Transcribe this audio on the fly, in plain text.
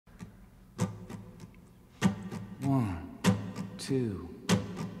1, 2,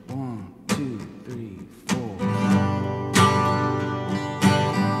 1, 2, 3, 4.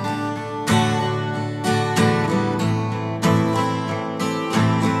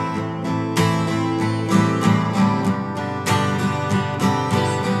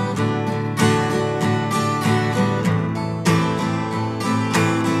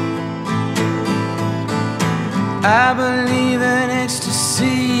 I believe that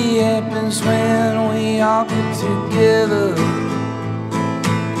ecstasy happens when we all get together,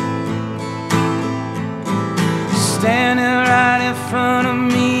 standing right in front of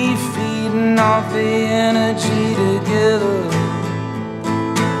me, feeding off the energy together.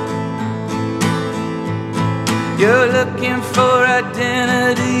 You're looking for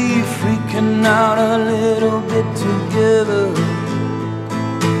identity, freaking out a little bit together.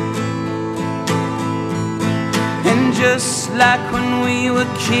 And just like when we were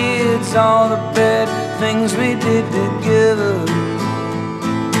kids, all the bad things we did together,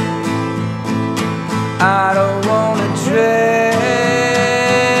 I don't wanna drag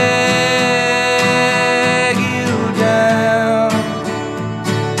you down.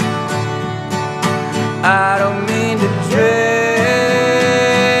 I don't mean to drag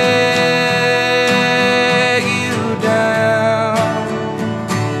you down.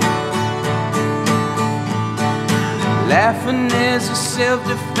 Laughing is a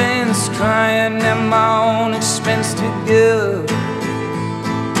self-defense, crying at my own expense together.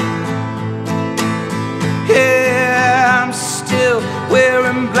 Yeah, I'm still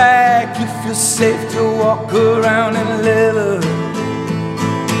wearing black. You feel safe to walk around in leather.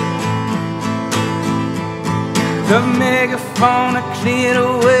 The megafauna cleared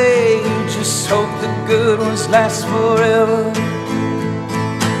away. You just hope the good ones last forever.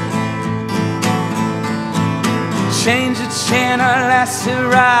 Change the channel, last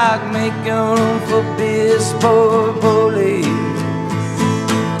rock, making room for baseball bullies.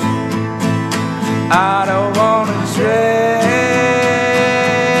 I don't wanna drag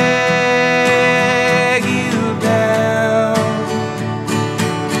you down.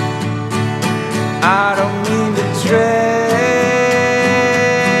 I don't mean to drag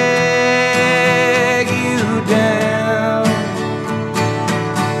you down.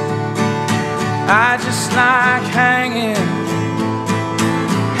 I just like hanging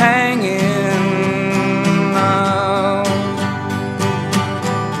on.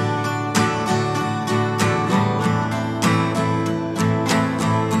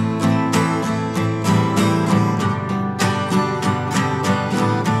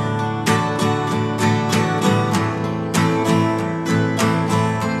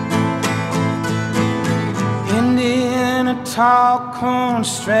 Indiana tall corn,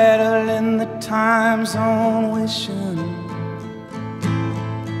 straddling the time zone, wishing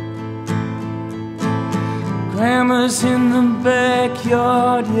grandma's in the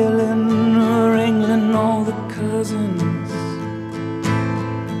backyard, yelling, wrangling all the cousins.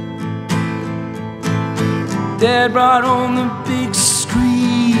 Dad brought on the big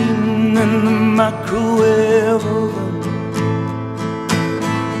screen and the microwave oven.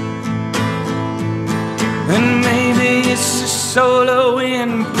 And maybe it's the solar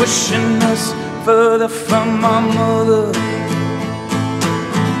wind pushing us further from our mother.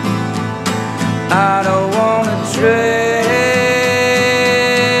 I don't